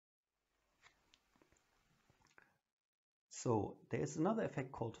So there's another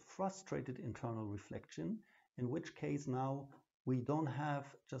effect called frustrated internal reflection, in which case now we don't have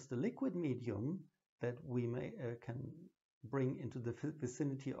just a liquid medium that we can bring into the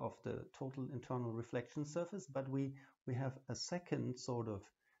vicinity of the total internal reflection surface, but we have a second sort of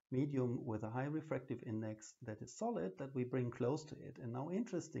medium with a high refractive index that is solid that we bring close to it. And now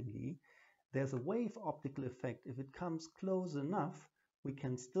interestingly, there's a wave optical effect. If it comes close enough, we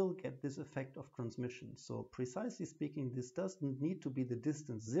can still get this effect of transmission. So precisely speaking, this doesn't need to be the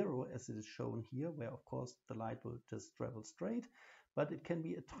distance 0 as it is shown here, where of course the light will just travel straight, but it can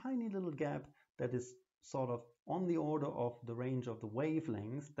be a tiny little gap that is sort of on the order of the range of the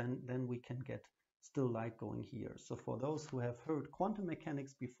wavelength. Then we can get still light going here. So for those who have heard quantum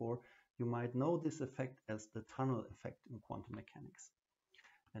mechanics before, you might know this effect as the tunnel effect in quantum mechanics.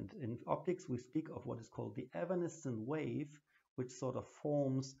 And in optics, we speak of what is called the evanescent wave, which sort of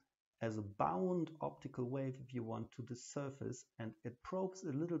forms as a bound optical wave, if you want, to the surface, and it probes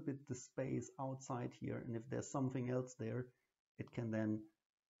a little bit the space outside here, and if there's something else there, it can then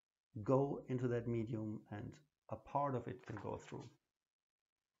go into that medium and a part of it can go through.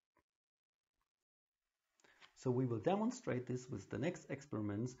 So we will demonstrate this with the next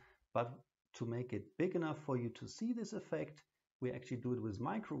experiments, but to make it big enough for you to see this effect, we actually do it with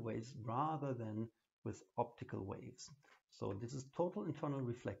microwaves rather than with optical waves. So this is total internal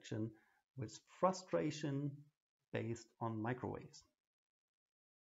reflection with frustration based on microwaves.